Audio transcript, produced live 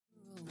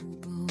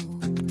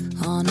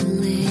on a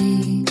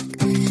lake.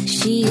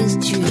 She is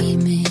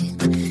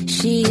dreaming,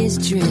 she is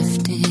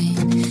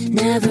drifting,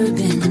 never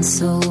been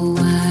so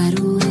wide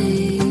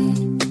awake.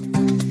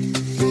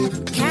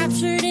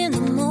 Captured in the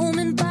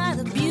moment by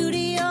the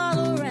beauty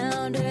all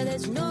around her,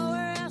 there's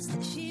nowhere else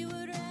that she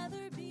would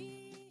rather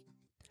be.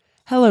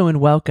 Hello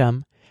and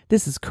welcome.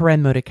 This is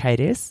Karen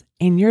Motekaitis,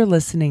 and you're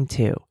listening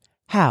to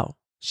How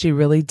She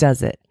Really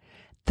Does It,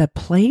 the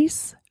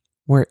place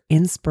where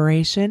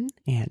inspiration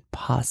and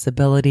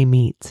possibility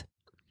meet.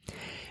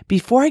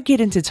 Before I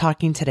get into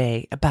talking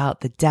today about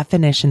the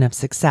definition of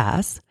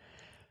success,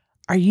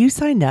 are you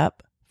signed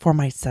up for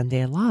my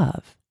Sunday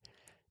Love?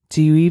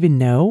 Do you even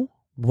know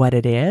what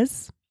it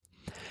is?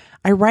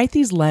 I write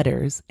these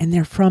letters and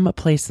they're from a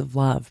place of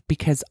love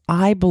because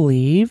I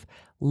believe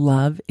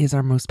love is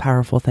our most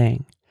powerful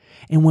thing.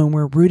 And when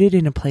we're rooted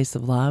in a place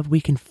of love, we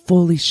can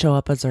fully show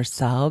up as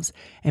ourselves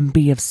and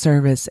be of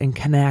service and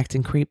connect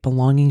and create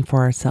belonging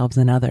for ourselves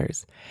and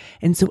others.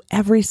 And so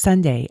every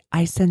Sunday,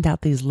 I send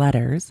out these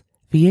letters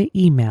via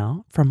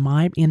email from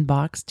my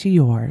inbox to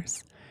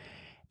yours,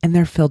 and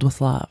they're filled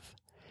with love.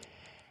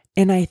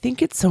 And I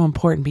think it's so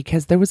important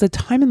because there was a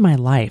time in my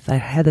life that I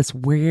had this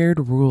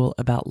weird rule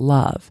about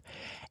love,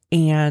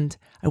 and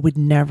I would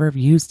never have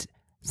used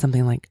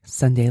something like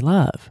Sunday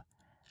Love.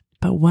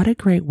 But what a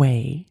great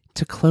way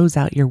to close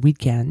out your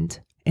weekend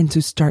and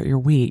to start your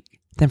week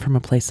than from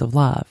a place of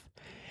love.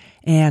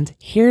 And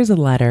here's a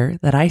letter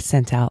that I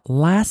sent out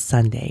last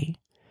Sunday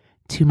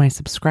to my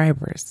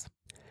subscribers.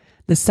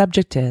 The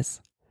subject is,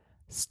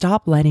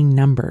 Stop Letting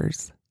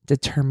Numbers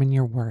Determine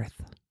Your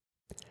Worth.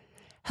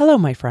 Hello,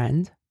 my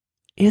friend.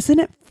 Isn't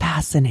it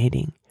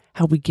fascinating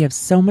how we give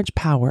so much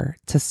power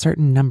to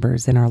certain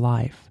numbers in our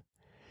life?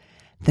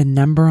 The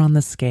number on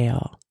the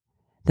scale,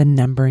 the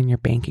number in your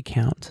bank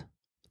account,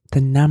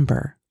 the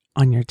number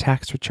on your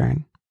tax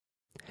return.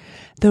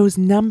 Those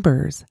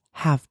numbers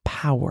have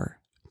power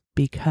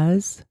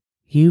because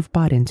you've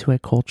bought into a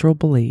cultural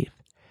belief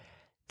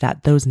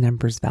that those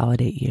numbers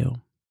validate you.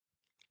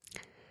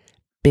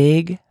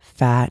 Big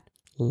fat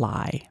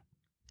lie.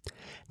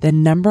 The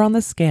number on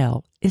the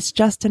scale is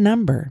just a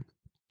number.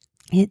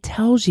 It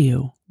tells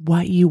you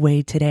what you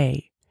weigh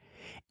today.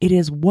 It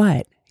is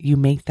what you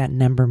make that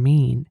number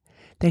mean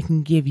that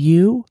can give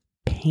you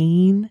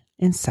pain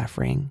and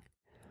suffering,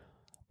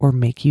 or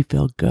make you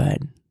feel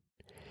good.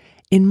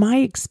 In my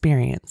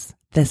experience,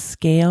 the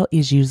scale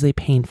is usually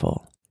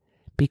painful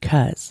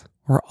because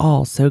we're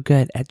all so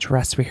good at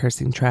dress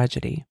rehearsing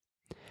tragedy.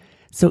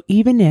 So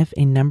even if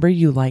a number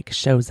you like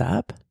shows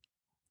up,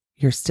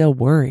 you're still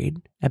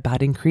worried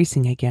about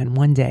increasing again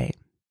one day.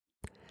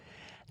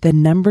 The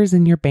numbers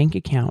in your bank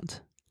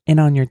account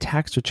and on your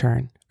tax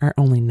return are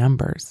only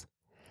numbers.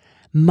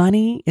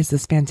 Money is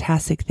this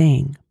fantastic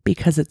thing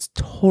because it's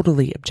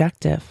totally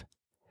objective.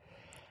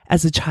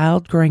 As a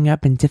child growing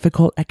up in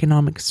difficult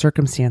economic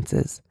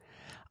circumstances,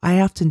 I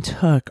often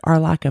took our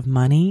lack of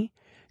money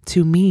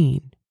to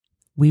mean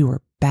we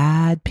were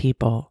bad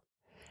people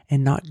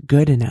and not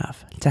good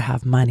enough to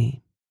have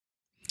money.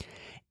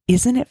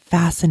 Isn't it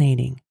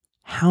fascinating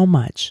how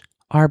much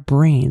our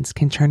brains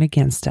can turn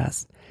against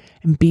us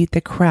and beat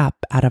the crap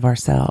out of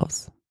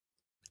ourselves,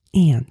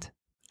 and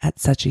at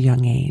such a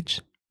young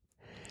age?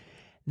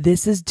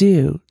 This is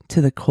due to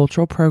the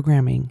cultural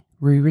programming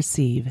we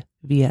receive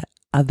via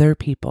other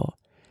people,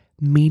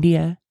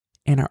 media,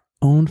 and our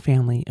own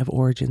family of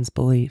origins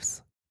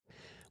beliefs.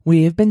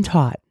 We have been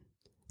taught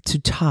to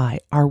tie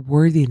our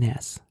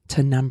worthiness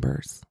to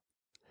numbers.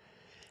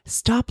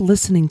 Stop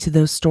listening to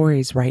those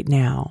stories right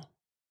now.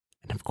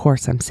 And of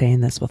course, I'm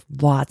saying this with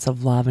lots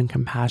of love and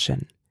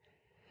compassion.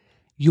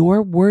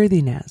 Your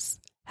worthiness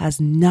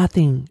has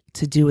nothing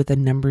to do with the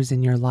numbers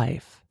in your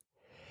life.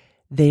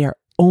 They are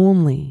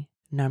only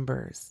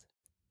numbers,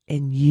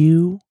 and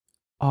you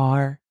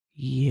are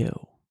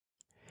you.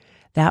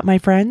 That, my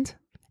friend,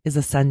 is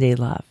a Sunday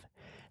Love.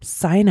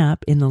 Sign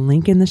up in the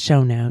link in the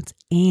show notes,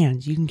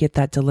 and you can get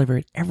that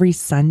delivered every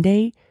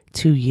Sunday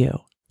to you.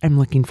 I'm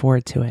looking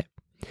forward to it.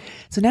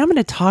 So now I'm going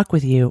to talk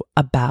with you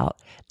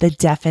about the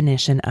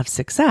definition of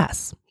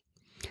success.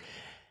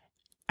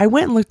 I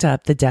went and looked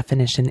up the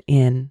definition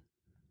in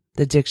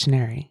the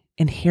dictionary,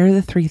 and here are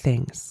the three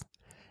things: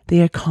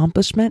 the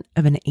accomplishment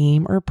of an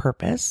aim or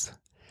purpose,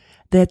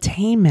 the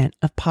attainment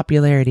of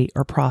popularity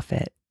or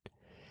profit,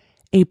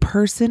 a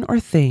person or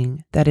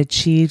thing that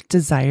achieves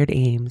desired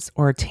aims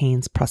or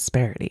attains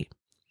prosperity.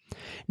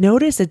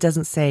 Notice it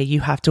doesn't say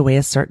you have to weigh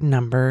a certain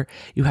number,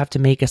 you have to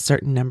make a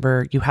certain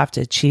number, you have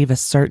to achieve a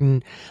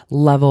certain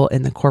level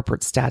in the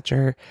corporate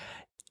stature,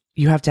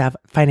 you have to have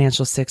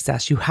financial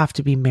success, you have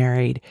to be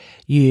married,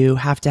 you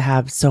have to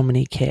have so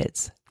many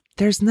kids.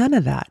 There's none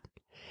of that.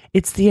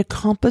 It's the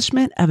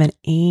accomplishment of an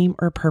aim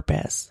or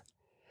purpose,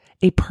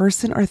 a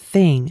person or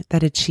thing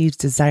that achieves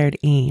desired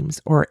aims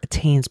or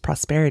attains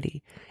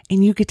prosperity.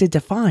 And you get to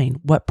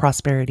define what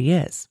prosperity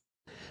is.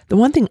 The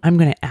one thing I'm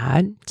going to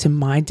add to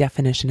my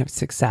definition of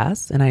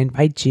success, and I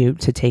invite you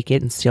to take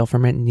it and steal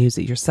from it and use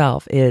it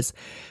yourself, is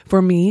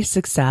for me,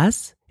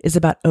 success is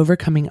about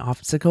overcoming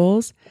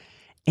obstacles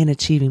and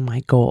achieving my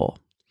goal.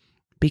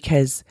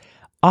 Because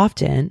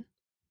often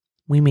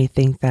we may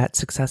think that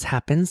success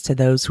happens to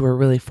those who are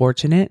really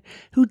fortunate,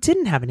 who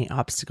didn't have any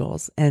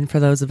obstacles. And for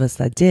those of us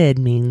that did,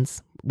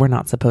 means we're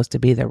not supposed to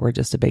be there. We're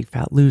just a big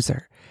fat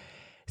loser.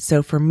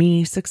 So for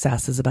me,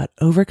 success is about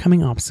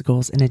overcoming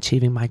obstacles and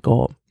achieving my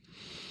goal.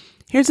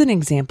 Here's an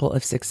example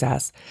of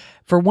success.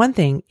 For one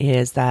thing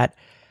is that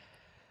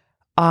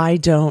I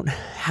don't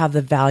have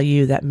the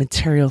value that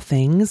material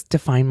things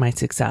define my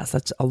success.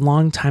 That's a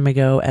long time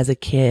ago. As a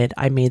kid,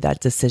 I made that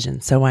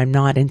decision. So I'm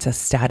not into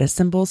status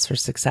symbols for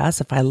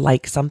success. If I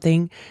like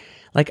something,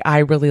 like I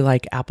really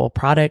like Apple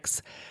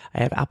products,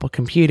 I have Apple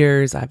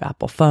computers, I have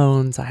Apple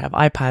phones, I have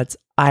iPads.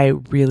 I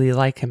really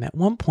like them. At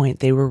one point,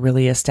 they were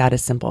really a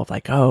status symbol of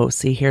like, oh,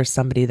 see, here's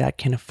somebody that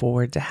can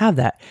afford to have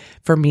that.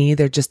 For me,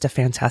 they're just a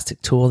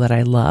fantastic tool that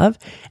I love,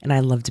 and I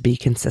love to be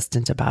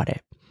consistent about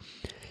it.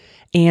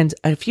 And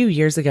a few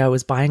years ago, I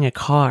was buying a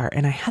car,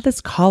 and I had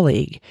this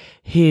colleague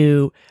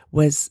who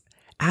was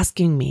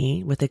asking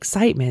me with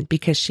excitement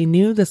because she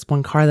knew this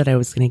one car that I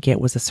was going to get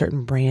was a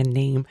certain brand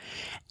name.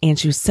 And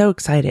she was so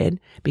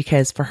excited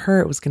because for her,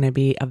 it was going to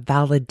be a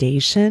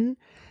validation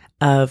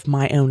of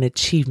my own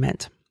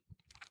achievement.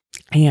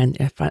 And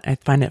I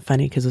find it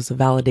funny because it was a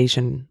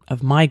validation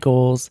of my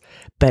goals,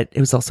 but it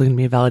was also going to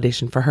be a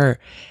validation for her.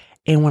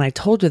 And when I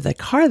told her the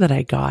car that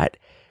I got,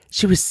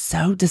 she was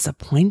so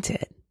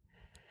disappointed.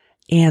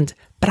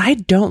 But I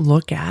don't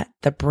look at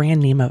the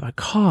brand name of a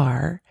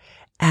car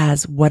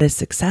as what is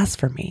success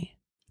for me.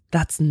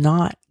 That's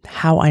not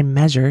how I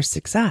measure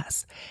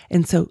success.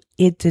 And so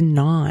it did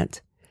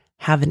not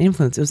have an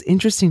influence. It was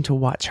interesting to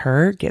watch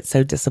her get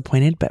so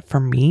disappointed, but for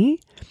me,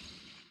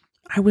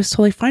 I was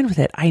totally fine with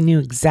it. I knew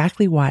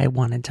exactly why I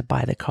wanted to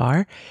buy the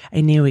car.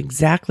 I knew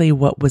exactly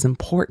what was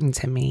important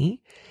to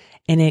me.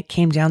 And it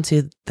came down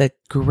to the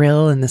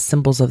grille and the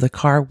symbols of the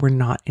car were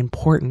not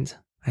important.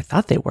 I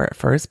thought they were at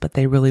first, but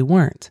they really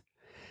weren't.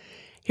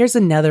 Here's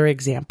another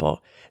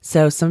example.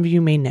 So some of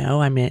you may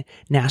know I'm a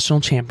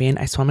national champion.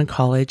 I swam in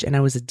college and I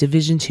was a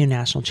Division II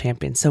national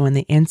champion. So in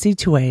the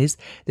NCAAs,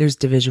 there's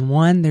Division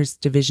I, there's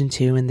Division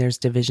II, and there's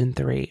Division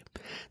III.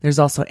 There's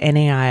also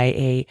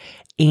NAIA,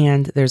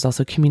 and there's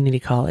also community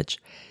college.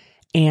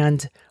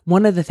 And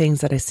one of the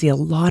things that I see a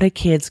lot of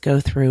kids go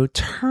through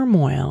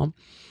turmoil,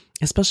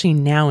 especially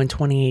now in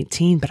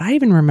 2018, but I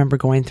even remember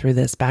going through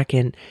this back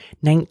in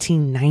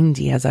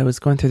 1990 as I was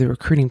going through the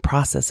recruiting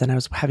process and I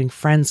was having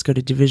friends go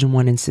to Division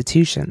I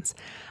institutions.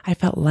 I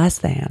felt less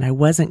than. I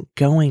wasn't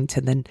going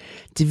to the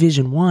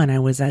Division I. I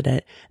was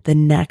at the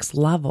next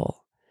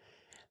level.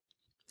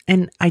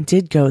 And I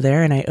did go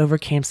there and I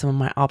overcame some of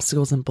my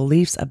obstacles and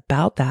beliefs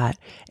about that.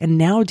 And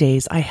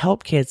nowadays I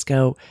help kids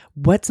go,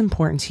 what's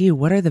important to you?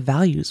 What are the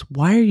values?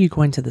 Why are you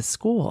going to the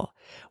school?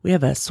 We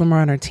have a swimmer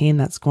on our team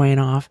that's going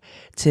off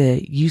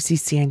to UC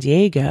San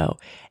Diego,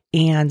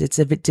 and it's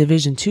a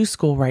Division II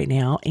school right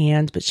now.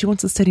 But she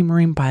wants to study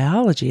marine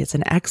biology. It's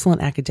an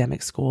excellent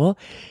academic school,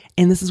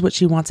 and this is what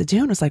she wants to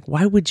do. And it's like,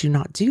 why would you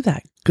not do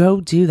that?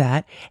 Go do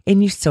that,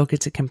 and you still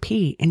get to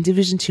compete. And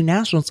Division II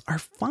nationals are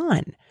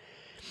fun.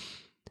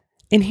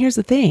 And here's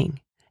the thing: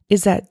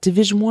 is that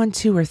Division I,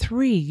 II, or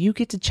III, you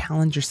get to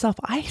challenge yourself.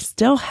 I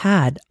still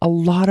had a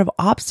lot of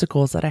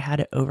obstacles that I had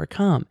to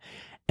overcome.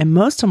 And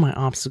most of my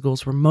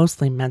obstacles were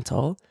mostly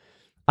mental,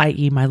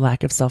 i.e. my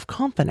lack of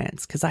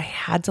self-confidence, because I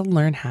had to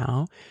learn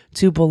how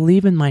to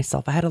believe in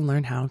myself. I had to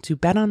learn how to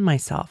bet on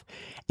myself.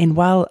 And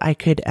while I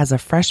could, as a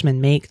freshman,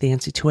 make the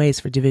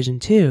NCAAs for Division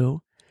II,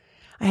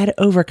 I had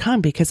to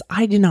overcome because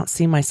I did not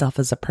see myself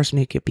as a person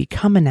who could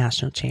become a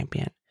national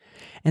champion.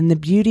 And the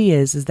beauty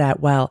is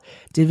that while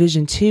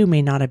Division II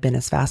may not have been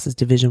as fast as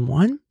Division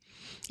I,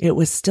 it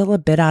was still a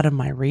bit out of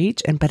my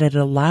reach, but it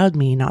allowed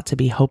me not to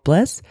be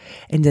hopeless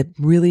and to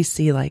really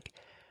see, like,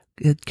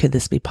 could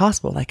this be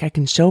possible? Like, I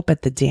can show up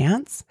at the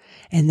dance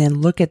and then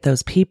look at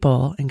those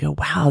people and go,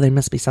 wow, there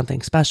must be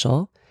something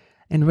special.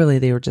 And really,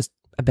 they were just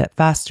a bit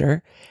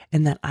faster,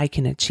 and that I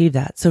can achieve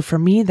that. So for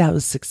me, that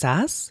was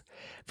success.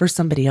 For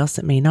somebody else,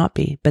 it may not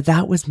be, but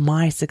that was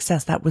my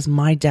success. That was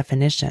my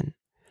definition.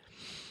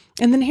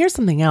 And then here's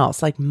something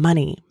else, like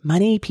money.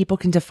 Money, people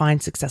can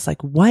define success.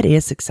 Like, what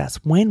is success?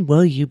 When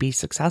will you be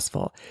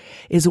successful?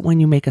 Is it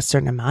when you make a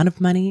certain amount of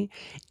money?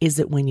 Is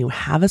it when you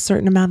have a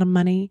certain amount of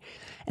money?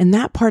 And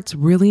that part's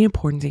really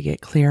important to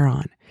get clear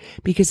on,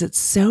 because it's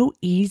so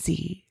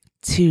easy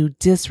to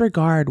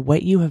disregard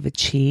what you have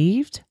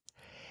achieved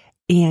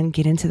and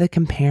get into the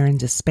compare and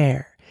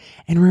despair.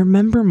 And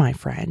remember, my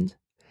friend,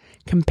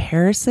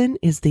 comparison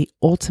is the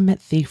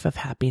ultimate thief of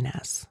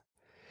happiness.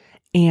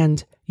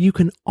 And you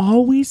can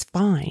always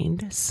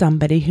find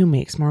somebody who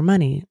makes more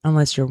money,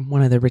 unless you're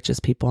one of the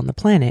richest people on the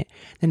planet.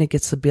 Then it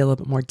gets to be a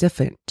little bit more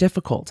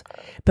difficult.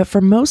 But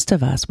for most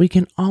of us, we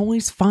can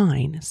always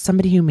find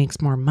somebody who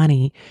makes more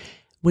money,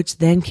 which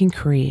then can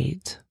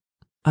create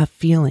a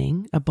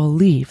feeling, a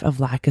belief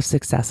of lack of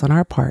success on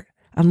our part,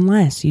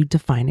 unless you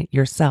define it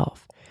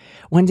yourself.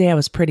 One day I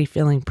was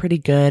feeling pretty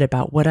good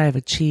about what I've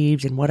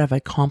achieved and what I've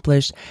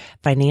accomplished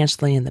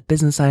financially and the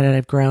business side that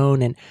I've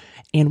grown.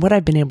 and what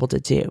I've been able to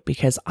do,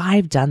 because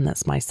I've done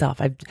this myself.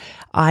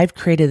 I've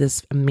created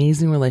this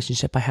amazing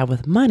relationship I have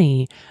with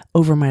money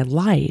over my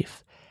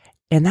life.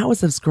 And that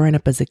was growing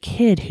up as a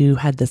kid who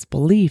had this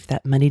belief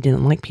that money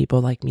didn't like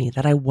people like me,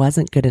 that I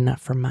wasn't good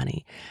enough for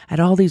money. I had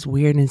all these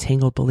weird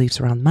entangled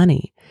beliefs around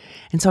money.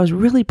 And so I was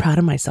really proud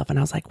of myself. And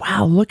I was like,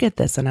 wow, look at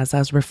this. And as I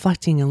was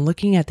reflecting and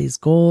looking at these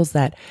goals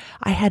that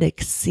I had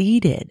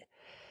exceeded,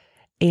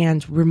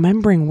 and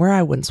remembering where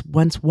I once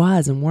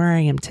was and where I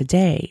am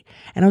today.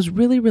 And I was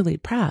really, really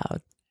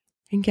proud.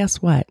 And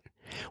guess what?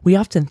 We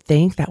often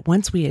think that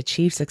once we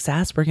achieve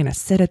success, we're going to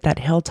sit at that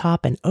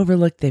hilltop and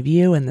overlook the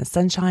view and the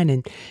sunshine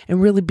and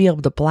really be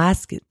able to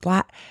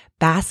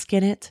bask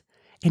in it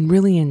and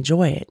really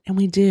enjoy it. And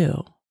we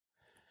do.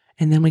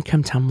 And then we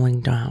come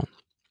tumbling down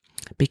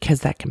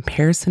because that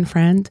comparison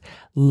friend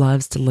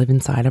loves to live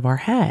inside of our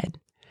head.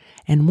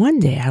 And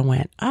one day I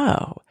went,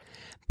 oh,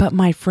 but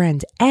my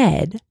friend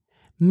Ed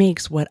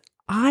makes what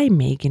I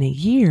make in a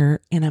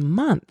year in a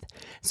month.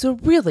 So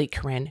really,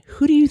 Corinne,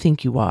 who do you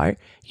think you are?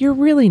 You're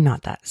really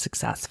not that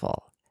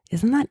successful.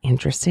 Isn't that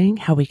interesting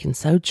how we can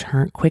so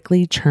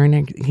quickly turn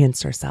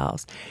against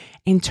ourselves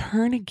and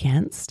turn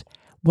against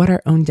what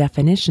our own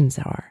definitions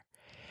are?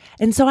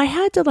 And so I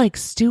had to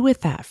stew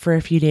with that for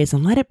a few days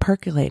and let it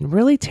percolate and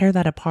really tear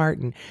that apart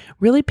and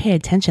really pay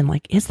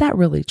attention. Is that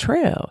really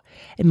true?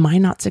 Am I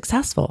not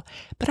successful?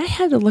 But I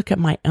had to look at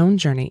my own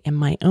journey and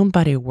my own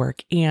body of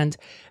work, and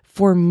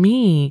for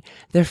me,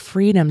 the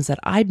freedoms that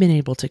I've been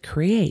able to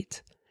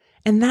create.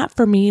 And that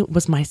for me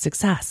was my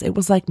success. It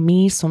was like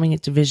me swimming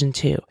at Division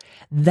 2.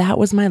 That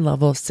was my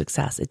level of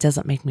success. It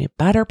doesn't make me a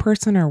better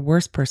person or a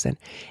worse person.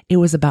 It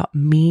was about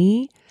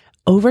me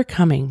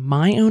overcoming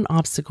my own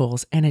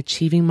obstacles and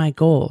achieving my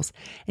goals.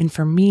 And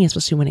for me,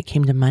 especially when it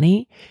came to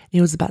money, it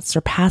was about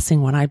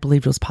surpassing what I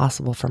believed was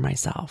possible for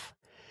myself.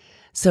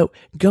 So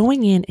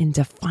going in and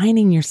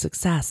defining your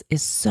success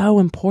is so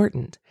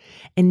important.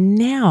 And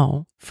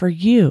now for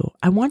you,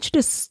 I want you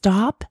to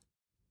stop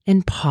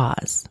and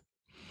pause.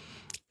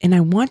 And I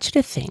want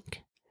you to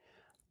think,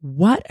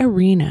 what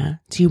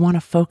arena do you want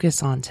to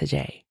focus on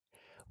today?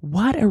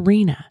 What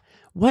arena?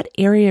 What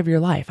area of your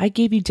life? I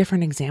gave you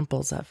different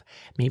examples of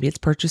maybe it's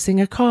purchasing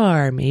a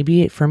car.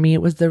 Maybe for me,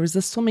 there was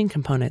a swimming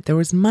component. There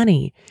was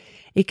money.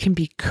 It can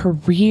be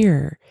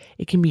career.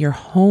 It can be your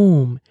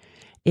home.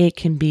 It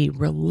can be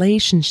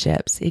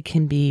relationships. It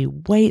can be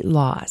weight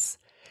loss.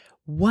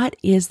 What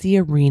is the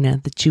arena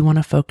that you want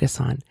to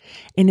focus on?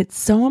 And it's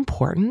so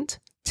important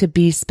to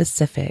be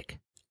specific.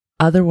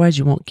 Otherwise,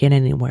 you won't get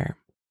anywhere.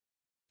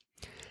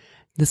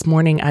 This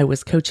morning, I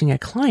was coaching a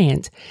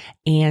client,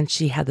 and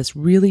she had this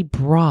really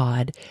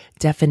broad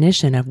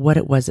definition of what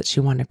it was that she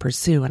wanted to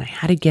pursue. And I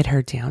had to get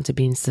her down to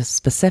being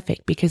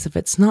specific, because if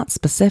it's not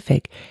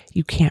specific,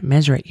 you can't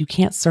measure it. You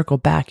can't circle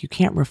back. You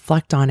can't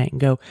reflect on it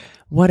and go,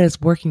 what is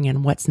working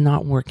and what's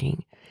not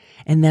working?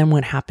 And then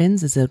what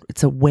happens is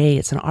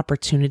it's an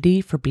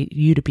opportunity for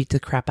you to beat the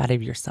crap out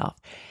of yourself.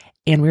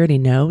 And we already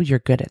know you're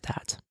good at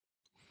that.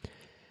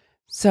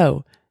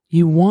 So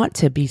you want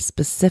to be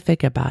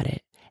specific about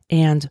it.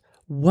 And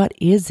what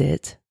is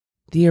it,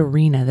 the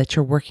arena that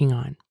you're working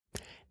on?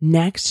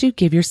 Next, you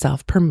give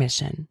yourself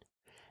permission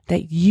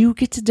that you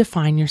get to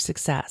define your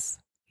success.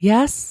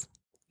 Yes,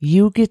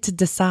 you get to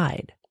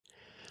decide.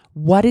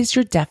 What is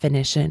your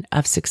definition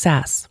of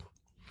success?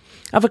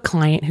 I have a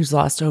client who's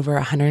lost over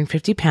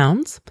 150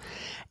 pounds,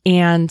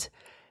 and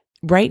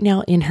right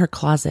now in her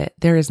closet,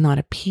 there is not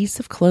a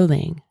piece of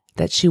clothing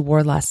that she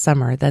wore last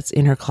summer that's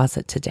in her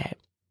closet today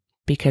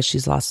because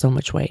she's lost so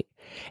much weight.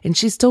 And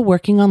she's still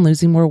working on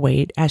losing more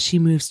weight as she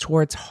moves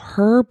towards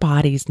her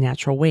body's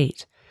natural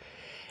weight.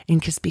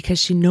 And because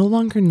she no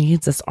longer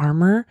needs this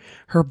armor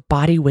her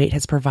body weight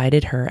has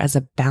provided her as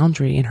a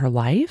boundary in her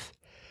life,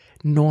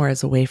 nor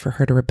as a way for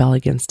her to rebel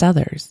against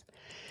others.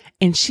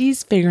 And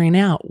she's figuring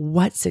out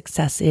what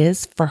success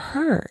is for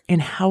her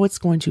and how it's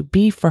going to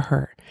be for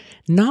her,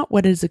 not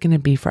what is it going to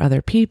be for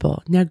other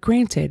people. Now,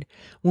 granted,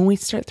 when we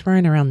start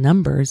throwing around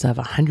numbers of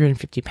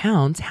 150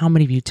 pounds, how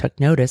many of you took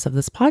notice of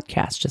this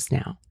podcast just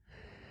now?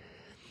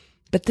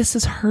 But this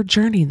is her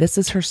journey. This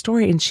is her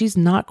story. And she's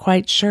not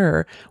quite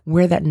sure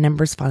where that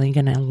number's finally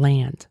going to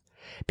land.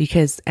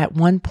 Because at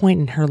one point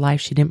in her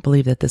life, she didn't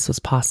believe that this was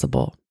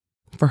possible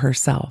for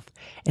herself.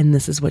 And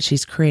this is what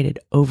she's created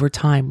over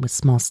time with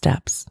small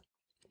steps.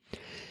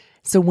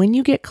 So when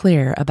you get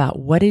clear about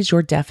what is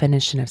your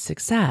definition of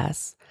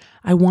success,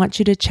 I want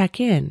you to check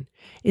in.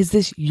 Is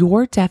this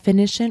your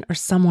definition or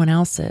someone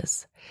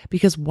else's?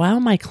 Because while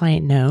my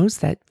client knows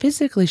that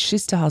physically she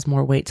still has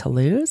more weight to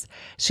lose,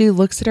 she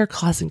looks at her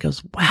closet and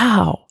goes,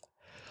 wow,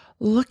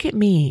 look at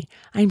me.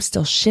 I'm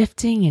still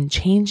shifting and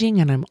changing,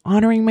 and I'm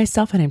honoring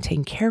myself, and I'm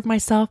taking care of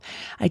myself.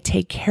 I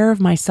take care of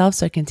myself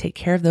so I can take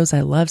care of those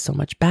I love so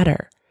much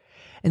better.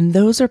 And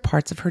those are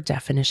parts of her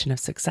definition of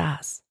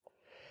success.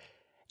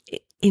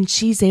 And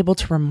she's able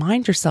to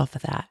remind herself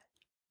of that.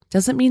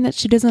 Doesn't mean that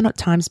she doesn't at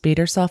times beat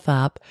herself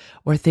up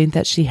or think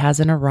that she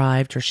hasn't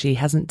arrived or she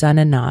hasn't done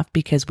enough,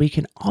 because we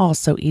can all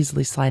so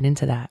easily slide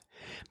into that.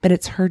 But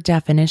it's her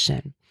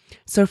definition.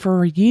 So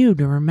for you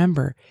to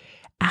remember,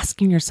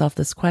 asking yourself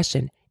this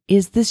question: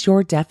 is this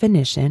your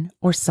definition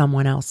or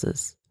someone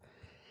else's?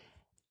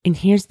 And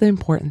here's the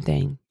important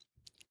thing.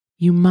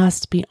 You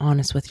must be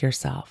honest with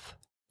yourself.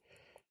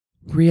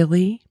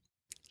 Really,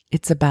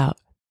 it's about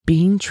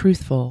being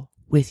truthful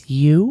with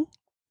you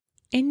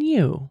and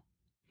you.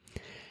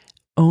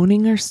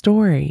 Owning our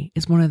story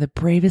is one of the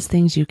bravest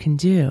things you can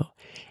do.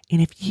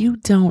 And if you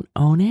don't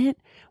own it,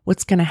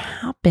 what's going to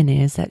happen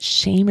is that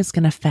shame is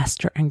going to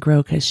fester and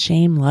grow because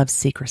shame loves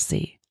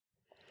secrecy.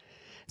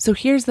 So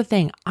here's the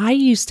thing. I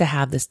used to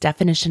have this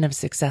definition of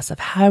success of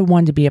how I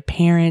wanted to be a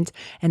parent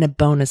and a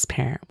bonus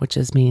parent, which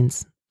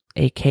means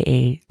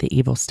AKA the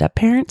evil step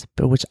parent,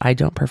 but which I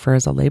don't prefer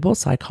as a label.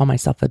 So I call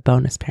myself a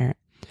bonus parent.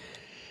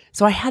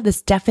 So I had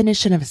this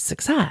definition of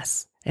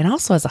success, and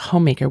also as a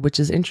homemaker, which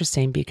is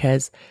interesting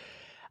because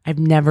I've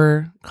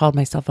never called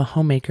myself a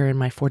homemaker in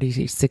my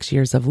 46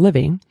 years of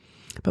living.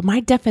 But my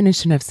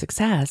definition of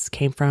success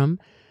came from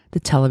the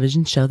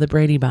television show, The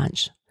Brady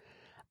Bunch.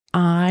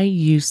 I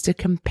used to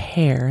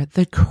compare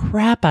the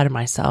crap out of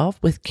myself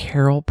with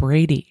Carol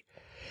Brady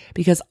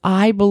because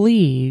I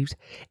believed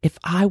if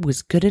I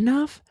was good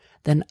enough,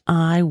 then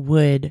I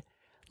would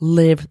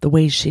live the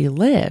way she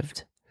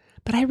lived.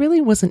 But I really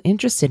wasn't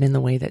interested in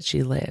the way that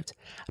she lived.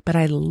 But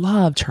I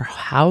loved her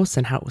house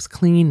and how it was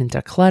clean and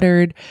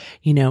decluttered.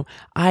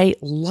 I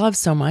loved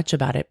so much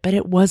about it, but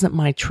it wasn't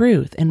my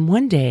truth. And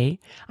one day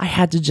I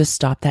had to just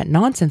stop that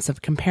nonsense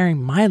of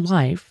comparing my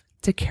life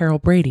to Carol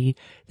Brady,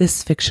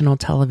 this fictional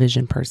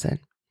television person,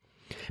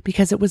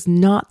 because it was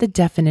not the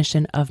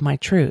definition of my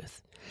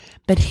truth.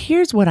 But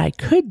here's what I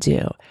could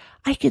do.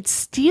 I could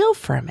steal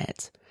from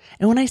it.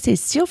 And when I say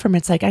steal from it,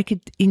 it's like I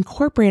could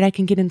incorporate, I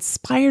can get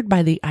inspired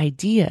by the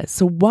ideas.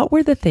 So what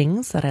were the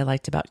things that I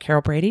liked about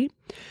Carol Brady?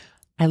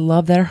 I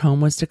love that her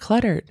home was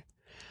decluttered.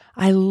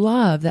 I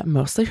love that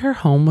mostly her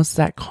home was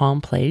that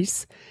calm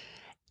place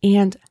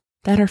and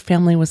that her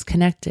family was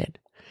connected.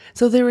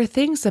 So there were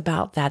things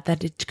about that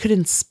it could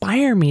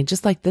inspire me,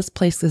 just like this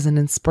place is an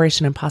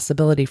inspiration and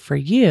possibility for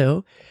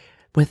you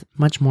with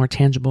much more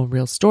tangible,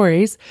 real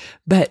stories.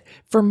 But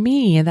for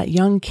me and that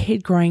young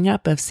kid growing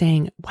up of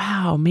saying,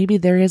 wow, maybe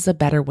there is a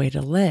better way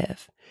to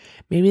live.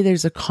 Maybe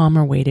there's a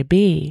calmer way to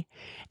be.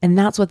 And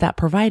that's what that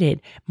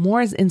provided,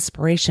 more as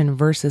inspiration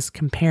versus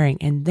comparing.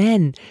 And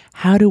then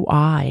how do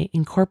I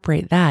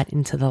incorporate that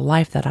into the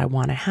life that I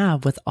want to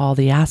have with all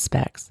the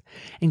aspects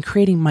and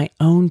creating my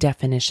own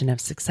definition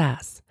of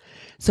success?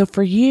 So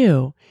for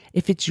you,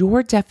 if it's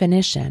your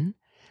definition,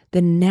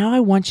 then now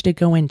I want you to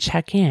go and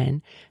check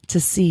in to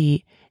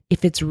see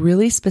if it's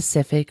really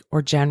specific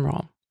or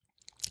general.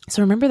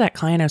 So remember that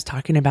client I was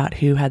talking about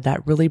who had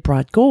that really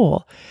broad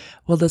goal?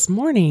 Well, this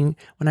morning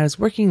when I was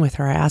working with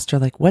her, I asked her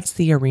what's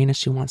the arena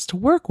she wants to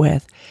work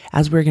with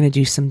as we're going to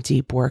do some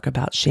deep work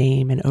about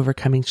shame and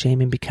overcoming shame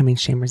and becoming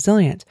shame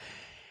resilient.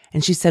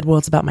 And she said, well,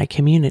 it's about my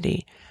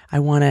community. I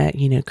want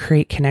to,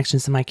 create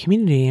connections in my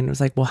community. And it was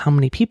like, well, how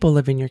many people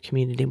live in your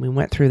community? And we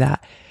went through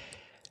that.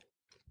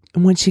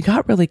 And when she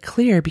got really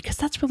clear, because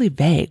that's really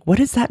vague, what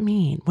does that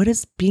mean? What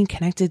is being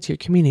connected to your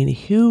community?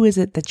 Who is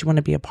it that you want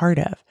to be a part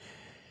of?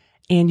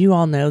 And you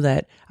all know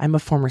that I'm a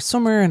former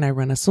swimmer and I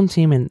run a swim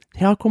team in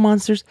the Aqua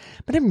Monsters,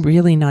 but I'm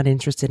really not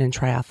interested in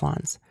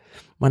triathlons.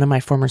 One of my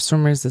former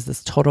swimmers is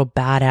this total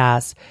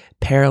badass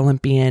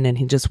Paralympian, and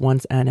he just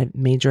won a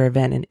major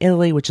event in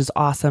Italy, which is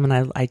awesome.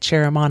 And I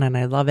cheer him on and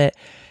I love it.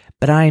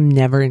 But I'm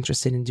never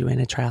interested in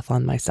doing a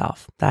triathlon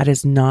myself. That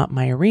is not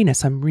my arena.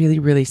 So I'm really,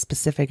 really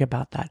specific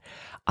about that.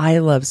 I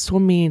love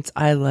swim meets.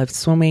 I love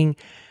swimming.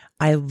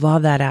 I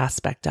love that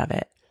aspect of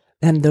it.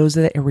 And those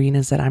are the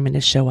arenas that I'm going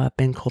to show up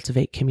and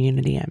cultivate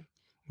community in,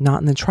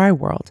 not in the tri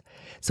world.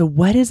 So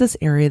what is this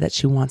area that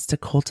she wants to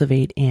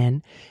cultivate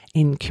in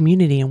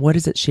community, and what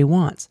is it she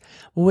wants?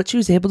 Well, what she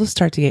was able to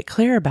start to get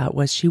clear about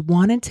was she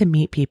wanted to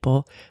meet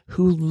people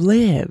who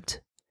lived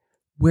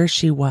where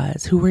she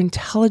was, who were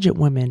intelligent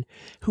women,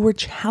 who were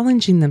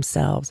challenging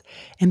themselves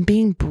and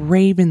being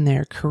brave in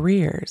their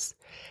careers.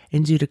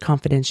 And due to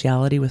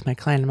confidentiality with my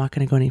client, I'm not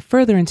going to go any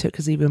further into it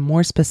because it's even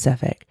more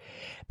specific.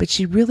 But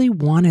she really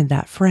wanted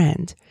that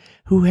friend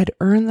who had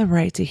earned the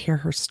right to hear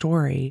her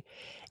story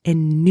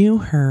and knew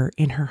her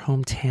in her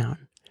hometown.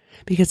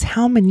 Because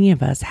how many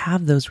of us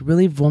have those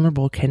really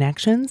vulnerable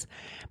connections,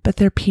 but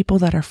they're people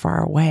that are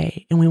far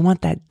away, and we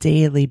want that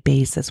daily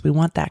basis. We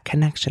want that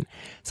connection.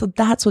 So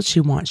that's what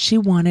she wants. She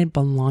wanted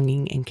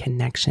belonging and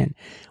connection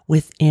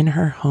within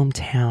her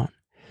hometown.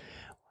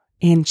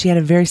 And she had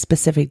a very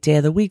specific day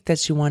of the week that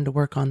she wanted to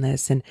work on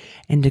this and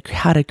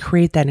how to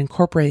create that,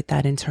 incorporate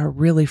that into her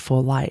really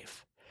full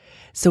life.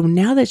 So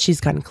now that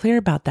she's gotten clear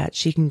about that,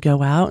 she can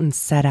go out and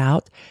set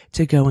out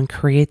to go and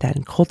create that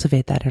and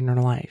cultivate that in her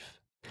life.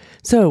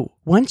 So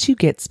once you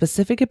get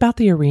specific about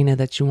the arena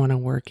that you want to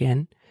work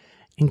in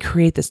and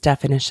create this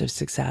definition of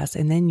success,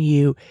 and then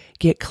you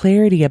get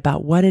clarity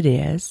about what it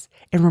is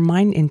and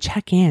remind and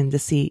check in to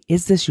see,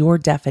 is this your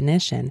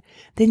definition?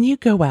 Then you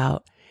go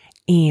out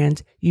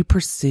and you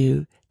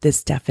pursue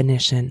this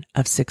definition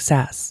of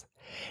success.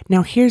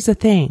 Now, here's the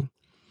thing.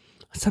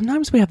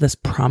 Sometimes we have this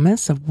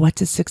promise of what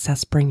does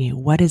success bring you?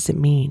 What does it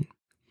mean?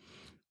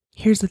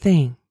 here's the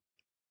thing.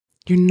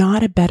 You're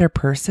not a better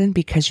person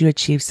because you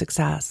achieve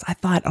success. I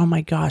thought, oh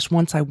my gosh,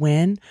 once I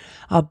win,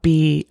 I'll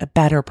be a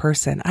better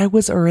person. I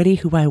was already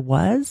who I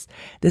was.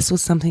 This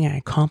was something I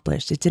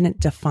accomplished. It didn't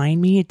define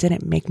me. It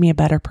didn't make me a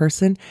better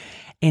person.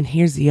 And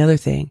here's the other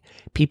thing.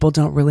 People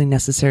don't really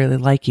necessarily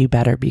like you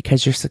better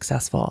because you're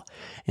successful.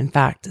 In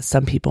fact,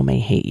 some people may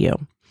hate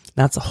you.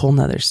 That's a whole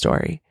nother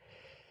story.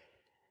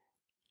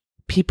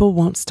 People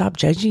won't stop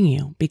judging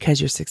you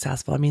because you're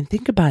successful. I mean,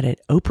 think about it.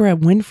 Oprah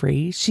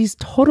Winfrey, she's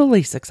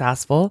totally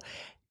successful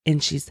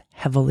and she's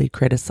heavily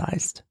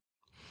criticized.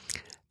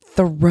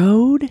 The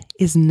road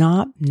is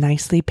not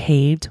nicely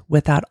paved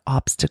without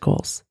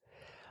obstacles.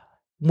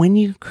 When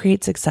you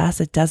create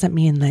success, it doesn't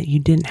mean that you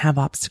didn't have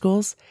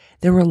obstacles.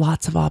 There were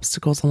lots of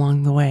obstacles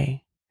along the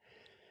way.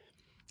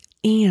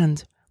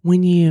 And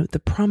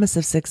the promise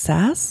of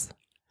success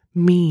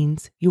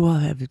means you will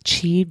have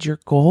achieved your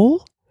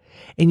goal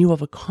and you will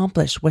have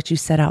accomplished what you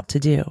set out to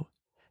do.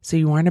 So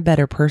you aren't a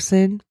better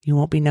person. You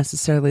won't be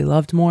necessarily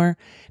loved more.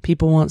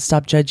 People won't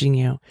stop judging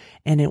you.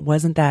 And it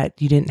wasn't that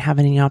you didn't have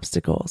any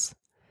obstacles.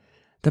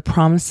 The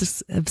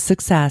promise of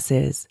success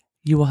is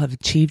you will have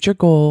achieved your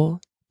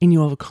goal and you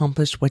will have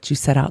accomplished what you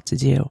set out to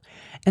do.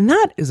 And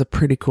that is a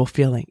pretty cool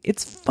feeling.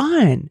 It's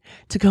fun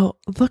to go,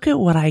 look at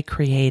what I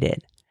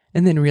created,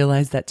 and then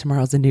realize that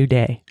tomorrow's a new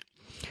day.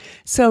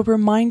 So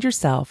remind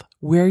yourself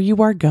where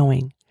you are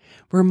going.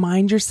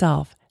 Remind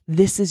yourself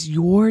this is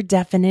your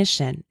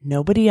definition.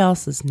 Nobody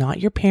else's,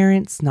 not your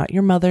parents, not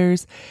your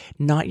mothers,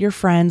 not your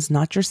friends,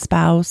 not your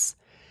spouse,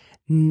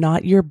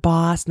 not your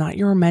boss, not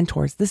your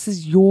mentors. This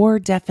is your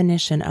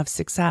definition of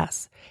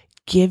success.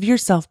 Give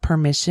yourself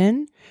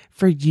permission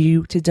for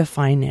you to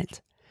define it.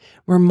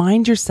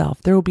 Remind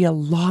yourself there will be a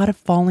lot of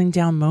falling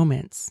down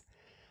moments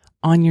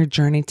on your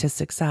journey to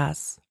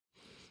success.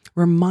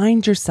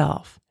 Remind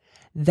yourself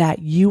that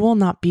you will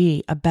not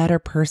be a better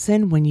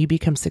person when you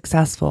become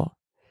successful.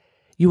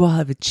 You will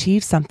have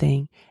achieved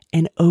something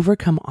and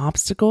overcome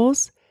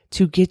obstacles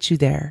to get you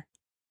there.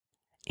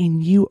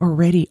 And you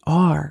already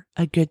are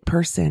a good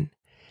person.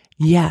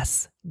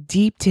 Yes,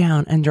 deep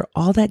down under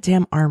all that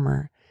damn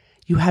armor,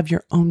 you have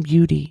your own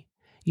beauty.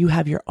 You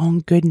have your own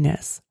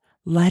goodness.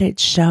 Let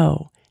it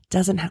show. It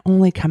doesn't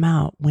only come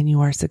out when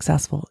you are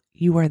successful.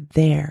 You are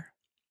there.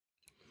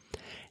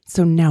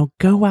 So now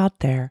go out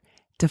there,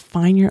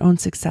 define your own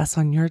success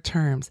on your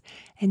terms,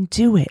 and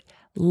do it.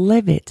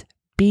 Live it.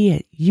 Be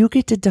it. You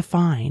get to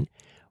define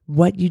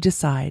what you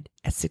decide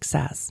as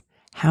success,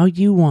 how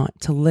you want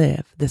to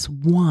live this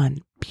one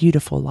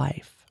beautiful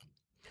life.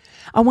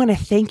 I want to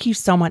thank you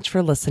so much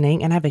for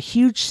listening, and I have a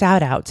huge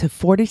shout out to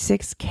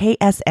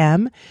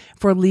 46KSM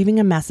for leaving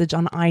a message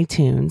on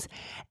iTunes.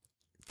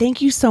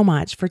 Thank you so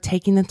much for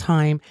taking the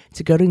time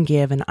to go and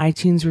give an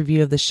iTunes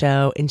review of the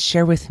show and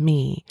share with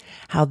me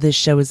how this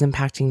show is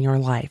impacting your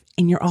life.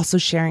 And you're also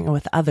sharing it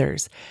with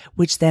others,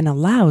 which then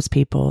allows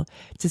people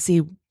to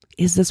see,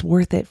 is this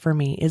worth it for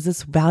me? Is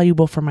this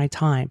valuable for my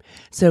time?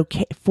 So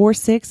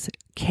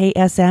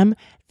 46KSM,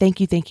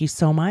 thank you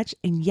so much.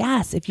 And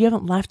yes, if you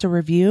haven't left a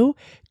review,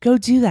 go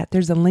do that.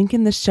 There's a link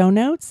in the show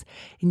notes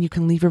and you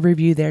can leave a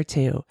review there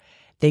too.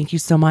 Thank you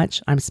so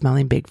much. I'm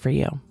smelling big for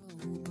you.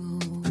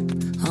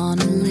 On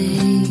a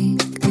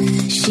lake,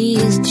 she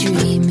is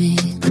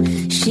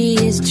dreaming, she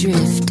is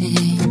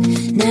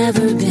drifting,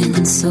 never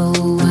been so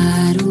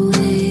wide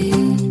awake.